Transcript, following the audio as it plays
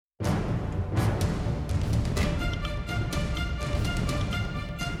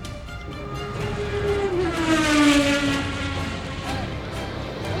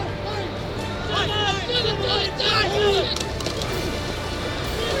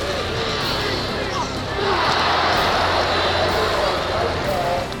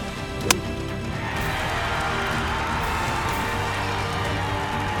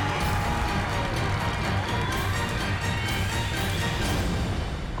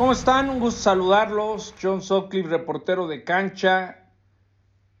¿Cómo están? Un gusto saludarlos. John Sutcliffe, reportero de cancha.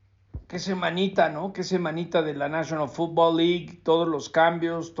 Qué semanita, ¿no? Qué semanita de la National Football League. Todos los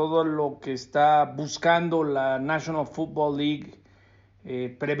cambios, todo lo que está buscando la National Football League.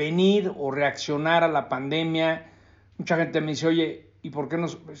 Prevenir o reaccionar a la pandemia. Mucha gente me dice, oye, ¿y por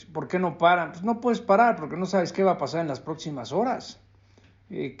qué no paran? Pues no puedes parar porque no sabes qué va a pasar en las próximas horas.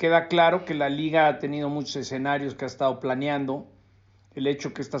 Queda claro que la liga ha tenido muchos escenarios que ha estado planeando. El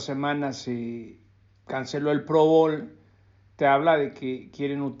hecho que esta semana se canceló el Pro Bowl te habla de que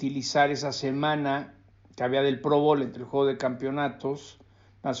quieren utilizar esa semana que había del Pro Bowl entre el juego de campeonatos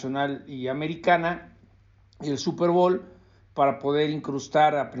nacional y americana y el Super Bowl para poder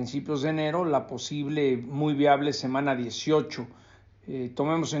incrustar a principios de enero la posible muy viable semana 18.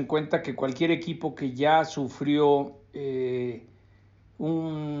 Tomemos en cuenta que cualquier equipo que ya sufrió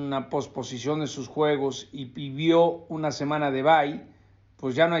una posposición de sus juegos y vivió una semana de bye,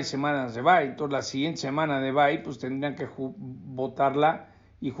 pues ya no hay semanas de bye. Entonces la siguiente semana de bye pues tendrían que votarla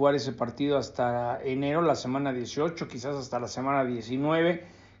y jugar ese partido hasta enero, la semana 18, quizás hasta la semana 19.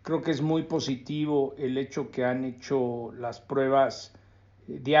 Creo que es muy positivo el hecho que han hecho las pruebas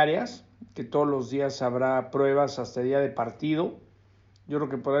diarias, que todos los días habrá pruebas hasta el día de partido. Yo creo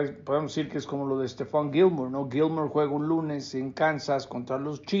que podemos decir que es como lo de Stephon Gilmore, ¿no? Gilmore juega un lunes en Kansas contra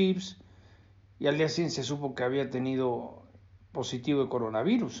los Chiefs y al día siguiente se supo que había tenido positivo de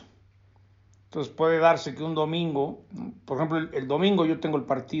coronavirus. Entonces puede darse que un domingo, por ejemplo, el domingo yo tengo el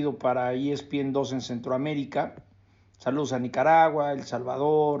partido para ESPN 2 en Centroamérica. Saludos a Nicaragua, El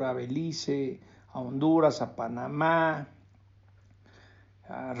Salvador, a Belice, a Honduras, a Panamá,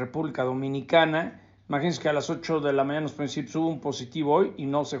 a República Dominicana. Imagínense que a las 8 de la mañana nos principios hubo un positivo hoy y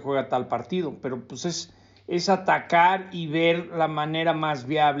no se juega tal partido, pero pues es atacar y ver la manera más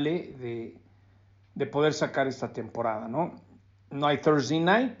viable de poder sacar esta temporada, ¿no? No hay Thursday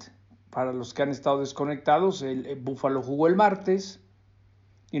Night, para los que han estado desconectados, el Buffalo jugó el martes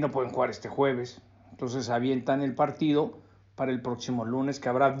y no pueden jugar este jueves, entonces avientan el partido para el próximo lunes, que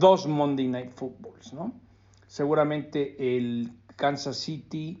habrá 2 Monday Night Footballs, ¿no? Seguramente el Kansas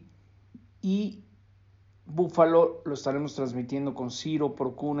City y Buffalo lo estaremos transmitiendo con Ciro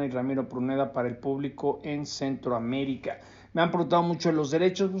Procuna y Ramiro Pruneda para el público en Centroamérica. Me han preguntado mucho los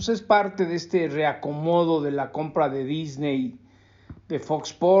derechos, pues es parte de este reacomodo de la compra de Disney, de Fox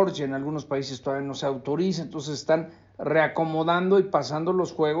Sports, y en algunos países todavía no se autoriza, entonces están reacomodando y pasando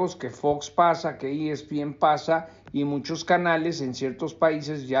los juegos que Fox pasa, que ESPN pasa, y muchos canales en ciertos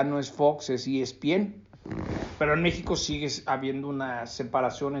países ya no es Fox, es ESPN. Pero en México sigue habiendo una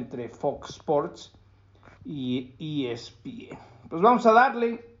separación entre Fox Sports y ESPN. Pues vamos a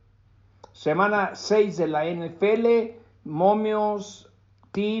darle semana 6 de la NFL, momios,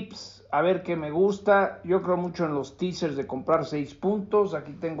 tips, a ver qué me gusta. Yo creo mucho en los teasers de comprar 6 puntos.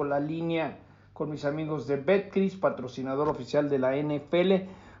 Aquí tengo la línea con mis amigos de Betcris, patrocinador oficial de la NFL.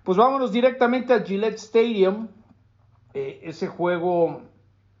 Pues vámonos directamente al Gillette Stadium. Ese juego,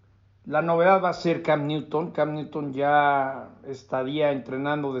 la novedad va a ser Cam Newton. Cam Newton ya estaría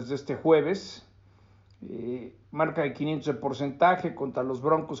entrenando desde este jueves. Marca de 500 de porcentaje contra los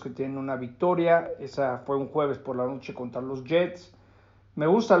Broncos, que tienen una victoria. Esa fue un jueves por la noche contra los Jets. Me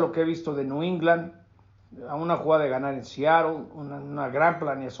gusta lo que he visto de New England, a una jugada de ganar en Seattle, una gran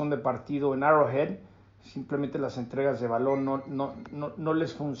planeación de partido en Arrowhead. Simplemente las entregas de balón no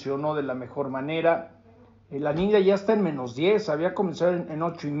les funcionó de la mejor manera. La línea ya está en -10, había comenzado en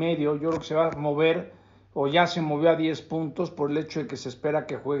 8.5. Yo creo que se va a mover, o ya se movió a 10 puntos por el hecho de que se espera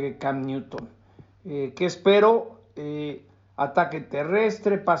que juegue Cam Newton. ¿Qué espero? Ataque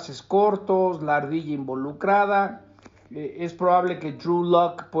terrestre, pases cortos, la ardilla involucrada. Es probable que Drew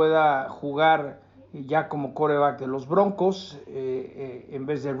Lock pueda jugar ya como quarterback de los Broncos en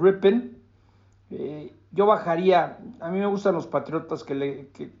vez de Rippon. Yo bajaría, a mí me gustan los Patriotas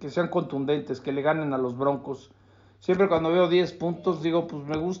que sean contundentes, que le ganen a los Broncos. Siempre cuando veo 10 puntos digo, pues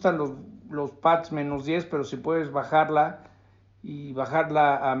me gustan los Pats -10, pero si puedes bajarla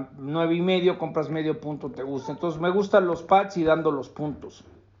a 9.5, compras medio punto, te gusta. Entonces me gustan los Pats y dando los puntos.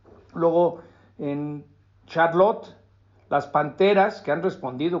 Luego en Charlotte, las Panteras, que han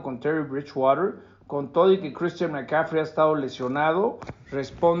respondido con Terry Bridgewater, con todo y que Christian McCaffrey ha estado lesionado,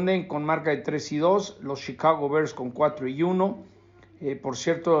 responden con marca de 3-2. Los Chicago Bears con 4-1. Por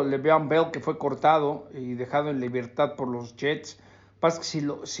cierto, Le'Veon Bell, que fue cortado y dejado en libertad por los Jets. Pasa que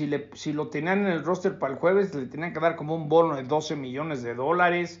si lo tenían en el roster para el jueves, le tenían que dar como un bono de $12 millones. De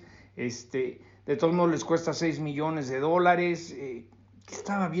todos modos les cuesta $6 millones. Que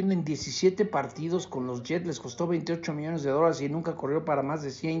estaba viendo en 17 partidos con los Jets, les costó $28 millones y nunca corrió para más de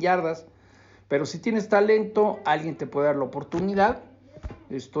 100 yardas. Pero si tienes talento, alguien te puede dar la oportunidad.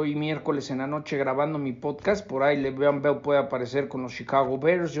 Estoy miércoles en la noche grabando mi podcast. Por ahí Le'Veon Bell puede aparecer con los Chicago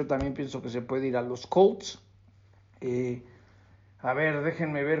Bears. Yo también pienso que se puede ir a los Colts. A ver,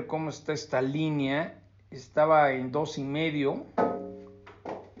 déjenme ver cómo está esta línea. Estaba en 2.5.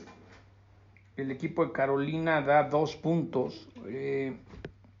 El equipo de Carolina da 2 puntos.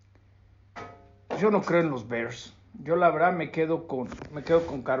 Yo no creo en los Bears. Yo la verdad me quedo con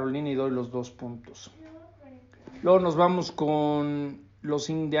Carolina y doy los 2 puntos. Luego nos vamos con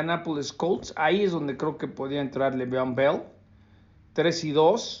los Indianapolis Colts. Ahí es donde creo que podía entrar Le'Veon Bell.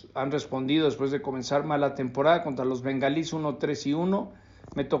 3-2 han respondido después de comenzar mal la temporada contra los Bengalíes 1-3-1.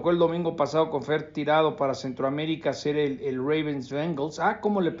 Me tocó el domingo pasado con Fer tirado para Centroamérica hacer el Ravens Bengals.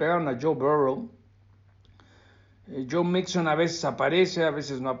 Cómo le pegaron a Joe Burrow. Joe Mixon a veces aparece, a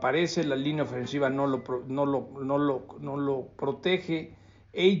veces no aparece. La línea ofensiva no lo protege.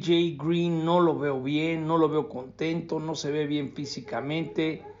 AJ Green no lo veo bien, no lo veo contento, no se ve bien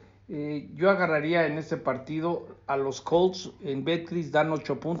físicamente. Yo agarraría en este partido a los Colts. En Betcris dan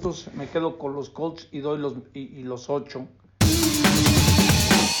 8 puntos. Me quedo con los Colts y doy los 8.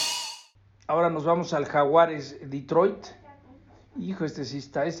 Ahora nos vamos al Jaguares Detroit. Hijo, sí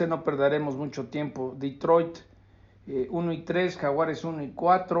está. No perderemos mucho tiempo. Detroit 1-3, Jaguares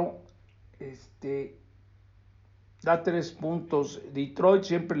 1-4. Da 3 puntos. Detroit,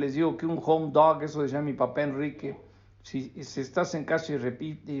 siempre les digo que un home dog, eso decía mi papá Enrique. Si estás en casa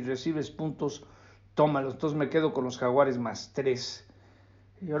y recibes puntos, tómalos. Entonces me quedo con los Jaguares más 3.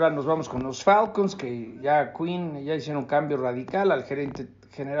 Y ahora nos vamos con los Falcons, que ya ya hicieron un cambio radical. Al gerente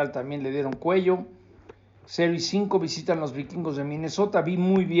general también le dieron cuello. 0-5 visitan los Vikingos de Minnesota. Vi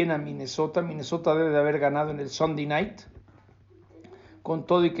muy bien a Minnesota. Minnesota debe de haber ganado en el Sunday Night. Con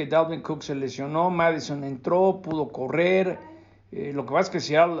todo y que Dalvin Cook se lesionó, Madison entró, pudo correr. Lo que pasa es que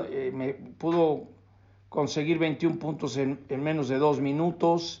Seattle me pudo conseguir 21 puntos en menos de 2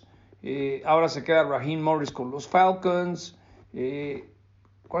 minutos. Ahora se queda Raheem Morris con los Falcons.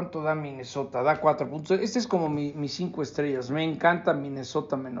 ¿Cuánto da Minnesota? Da 4 puntos. Este es como mis 5 estrellas. Me encanta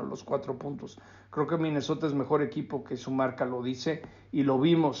Minnesota menos los 4 puntos. Creo que Minnesota es mejor equipo que su marca lo dice. Y lo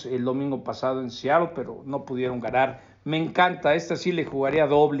vimos el domingo pasado en Seattle, pero no pudieron ganar. Me encanta. Esta sí le jugaría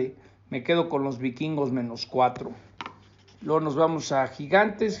doble. Me quedo con los Vikingos menos 4. Luego nos vamos a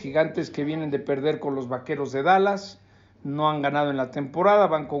Gigantes. Gigantes que vienen de perder con los Vaqueros de Dallas. No han ganado en la temporada.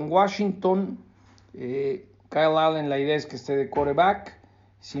 Van con Washington. Kyle Allen, la idea es que esté de quarterback.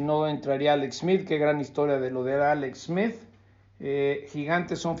 Si no, entraría Alex Smith. Qué gran historia de lo de Alex Smith.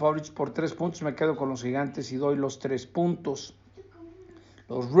 Gigantes son favoritos por 3 puntos. Me quedo con los Gigantes y doy los 3 puntos.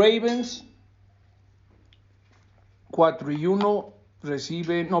 Los Ravens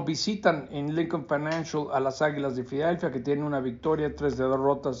 4-1 visitan en Lincoln Financial a las Águilas de Filadelfia, que tienen una victoria, 3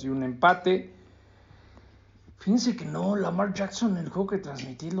 derrotas y un empate. Fíjense que no, Lamar Jackson, el juego que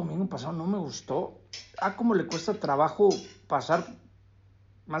transmití el domingo pasado no me gustó. Cómo le cuesta trabajo pasar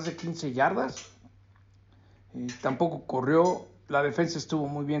más de 15 yardas. Tampoco corrió. La defensa estuvo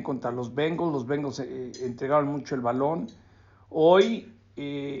muy bien contra los Bengals. Los Bengals entregaron mucho el balón. Hoy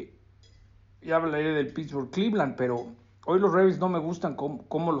ya hablaré del Pittsburgh-Cleveland, pero hoy los Ravens no me gustan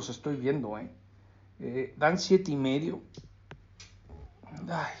cómo los estoy viendo. Dan 7.5.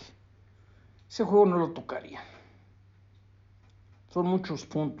 Ese juego no lo tocaría. Son muchos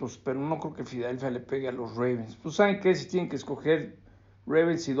puntos, pero no creo que Filadelfia le pegue a los Ravens. Pues ¿saben qué? Si tienen que escoger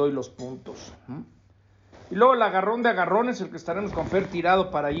Ravens y doy los puntos. Y luego el agarrón de agarrones, el que estaremos con Fer tirado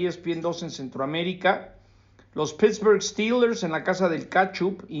para ESPN 2 en Centroamérica. Los Pittsburgh Steelers en la casa del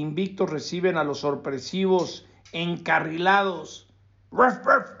Ketchup, invictos, reciben a los sorpresivos encarrilados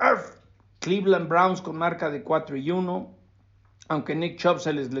Cleveland Browns con marca de 4-1. Aunque Nick Chubb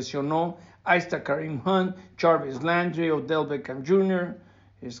se les lesionó, ahí está Kareem Hunt, Jarvis Landry, Odell Beckham Jr.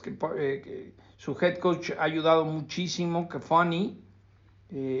 Su head coach ha ayudado muchísimo, que funny.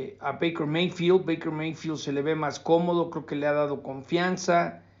 A Baker Mayfield se le ve más cómodo, creo que le ha dado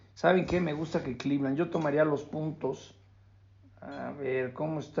confianza. ¿Saben qué? Me gusta que Cleveland, yo tomaría los puntos. A ver,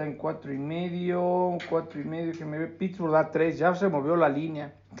 ¿cómo está en 4.5? Que me ve. Pittsburgh da 3, ya se movió la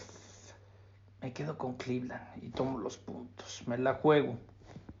línea. Me quedo con Cleveland y tomo los puntos, me la juego.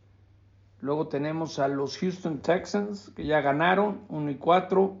 Luego tenemos a los Houston Texans, que ya ganaron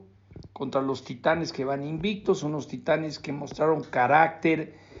 1-4. Contra los Titanes, que van invictos, unos Titanes que mostraron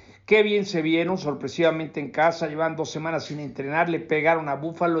carácter, qué bien se vieron sorpresivamente en casa, llevan 2 semanas sin entrenar, le pegaron a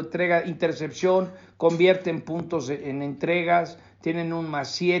Buffalo, entrega, intercepción, convierten puntos en entregas, tienen un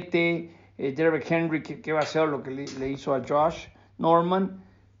 +7, Derrick Henry, que va a hacer lo que le hizo a Josh Norman.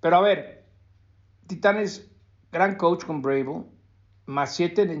 Pero a ver, Titanes, gran coach con Vrabel, más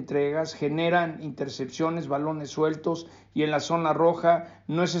 7 en entregas, generan intercepciones, balones sueltos, y en la zona roja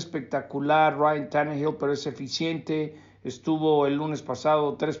no es espectacular Ryan Tannehill, pero es eficiente. Estuvo el lunes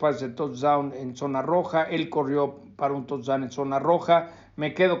pasado 3 pases de touchdown en zona roja, él corrió para un touchdown en zona roja.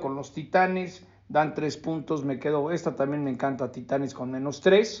 Me quedo con los Titanes, dan 3 puntos, esta también me encanta, Titanes con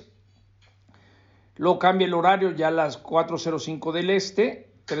 -3. Luego cambia el horario ya a las 4:05 del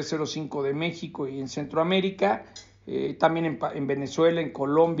este, 3:05 de México y en Centroamérica, también en Venezuela, en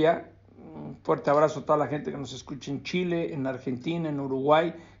Colombia. Un fuerte abrazo a toda la gente que nos escucha en Chile, en Argentina, en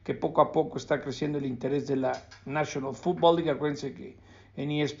Uruguay, que poco a poco está creciendo el interés de la National Football League. Acuérdense que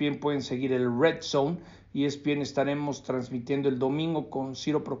en ESPN pueden seguir el Red Zone. ESPN estaremos transmitiendo el domingo con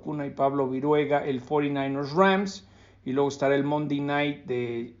Ciro Procuna y Pablo Viruega el 49ers Rams, y luego estará el Monday Night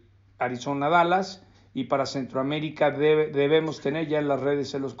de Arizona Dallas, y para Centroamérica debemos tener, ya en las redes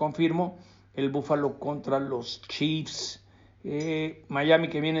se los confirmo, el Buffalo contra los Chiefs. Miami,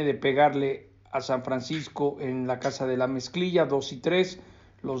 que viene de pegarle a San Francisco en la casa de la mezclilla, 2-3.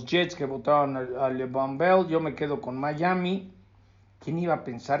 Los Jets, que votaron a LeVar Bell. Yo me quedo con Miami. ¿Quién iba a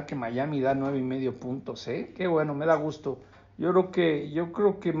pensar que Miami da 9.5 puntos? Qué bueno, me da gusto. Yo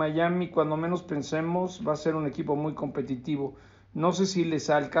creo que Miami, cuando menos pensemos, va a ser un equipo muy competitivo. No sé si les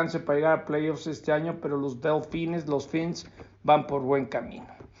alcance para llegar a playoffs este año, pero los Fins, van por buen camino.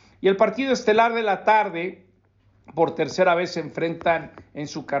 Y el partido estelar de la tarde, por tercera vez se enfrentan en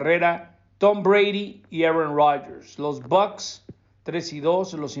su carrera Tom Brady y Aaron Rodgers. Los Bucks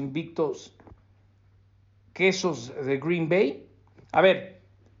 3-2, los invictos quesos de Green Bay. A ver,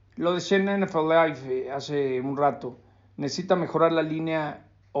 lo decía en NFL Live hace un rato, necesita mejorar la línea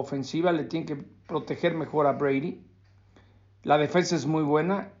ofensiva, le tiene que proteger mejor a Brady. La defensa es muy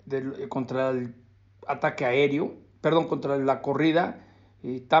buena contra el ataque aéreo, contra la corrida.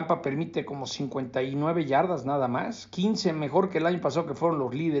 Tampa permite como 59 yardas nada más, 15 mejor que el año pasado, que fueron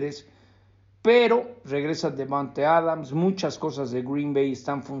los líderes, pero regresa Devontae Adams. Muchas cosas de Green Bay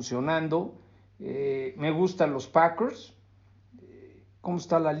están funcionando. Me gustan los Packers. ¿Cómo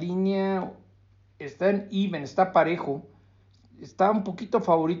está la línea? Está en even, está parejo. Está un poquito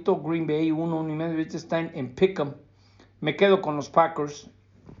favorito Green Bay, 1.5, ahorita está en pick'em. Me quedo con los Packers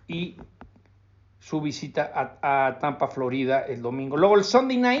y su visita a Tampa, Florida, el domingo. Luego el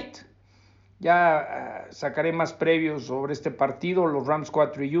Sunday Night, ya sacaré más previos sobre este partido. Los Rams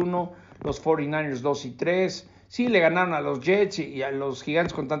 4-1, los 49ers 2-3. Sí, le ganaron a los Jets y a los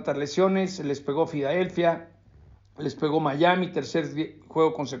Gigantes con tantas lesiones. Les pegó Filadelfia, les pegó Miami, tercer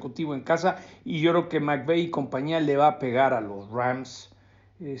juego consecutivo en casa. Y yo creo que McVay y compañía le va a pegar a los Rams.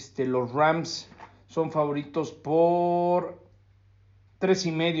 Los Rams son favoritos por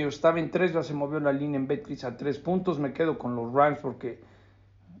 3.5. Estaba en 3, ya se movió la línea en Betcris a 3 puntos. Me quedo con los Rams porque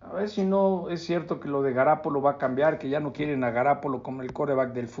a ver si no es cierto que lo de Garoppolo va a cambiar, que ya no quieren a Garoppolo como el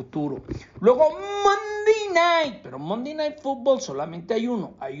quarterback del futuro. Luego Monday Night, pero Monday Night Football solamente hay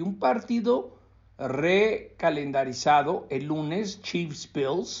uno. Hay un partido recalendarizado el lunes,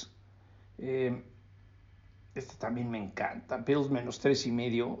 Chiefs-Bills. También me encanta. Bills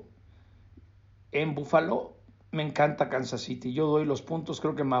 -3.5 en Buffalo. Me encanta Kansas City. Yo doy los puntos.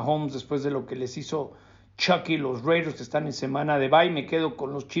 Creo que Mahomes, después de lo que les hizo Chucky, los Raiders, que están en semana de bye, me quedo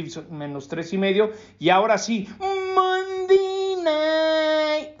con los Chiefs -3.5. Y ahora sí, Monday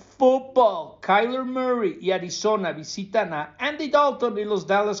Night Football. Kyler Murray y Arizona visitan a Andy Dalton y los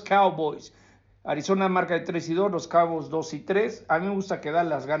Dallas Cowboys. Arizona marca de 3-2, los Cowboys 2-3. A mí me gusta que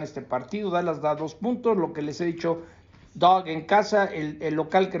Dallas gane este partido. Dallas da 2 puntos, lo que les he dicho. Dog en casa, el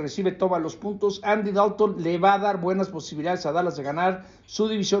local que recibe toma los puntos. Andy Dalton le va a dar buenas posibilidades a Dallas de ganar. Su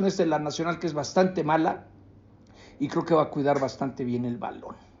división es de la Nacional, que es bastante mala, y creo que va a cuidar bastante bien el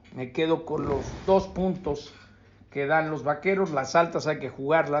balón. Me quedo con los 2 puntos que dan los Vaqueros. Las altas hay que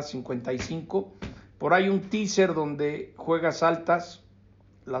jugarlas, 55. Por ahí un teaser donde juegas altas,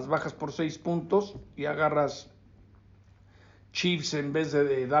 las bajas por 6 puntos y agarras Chiefs en vez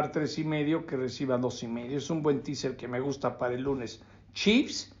de dar 3.5, que reciba 2.5. Es un buen teaser que me gusta para el lunes.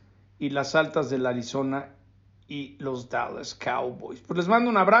 Chiefs y las altas del Arizona y los Dallas Cowboys. Pues les mando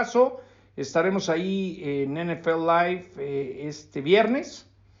un abrazo. Estaremos ahí en NFL Live este viernes.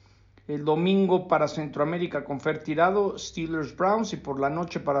 El domingo para Centroamérica con Fer Tirado, Steelers Browns, y por la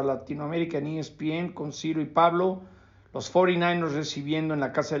noche para Latinoamérica en ESPN con Ciro y Pablo, los 49ers recibiendo en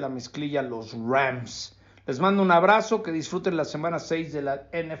la casa de la mezclilla los Rams. Les mando un abrazo, que disfruten la semana 6 de la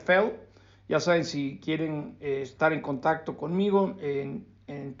NFL. Ya saben, si quieren estar en contacto conmigo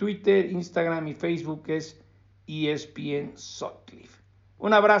en Twitter, Instagram y Facebook es ESPN Sutcliffe.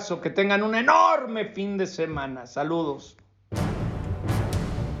 Un abrazo, que tengan un enorme fin de semana. Saludos.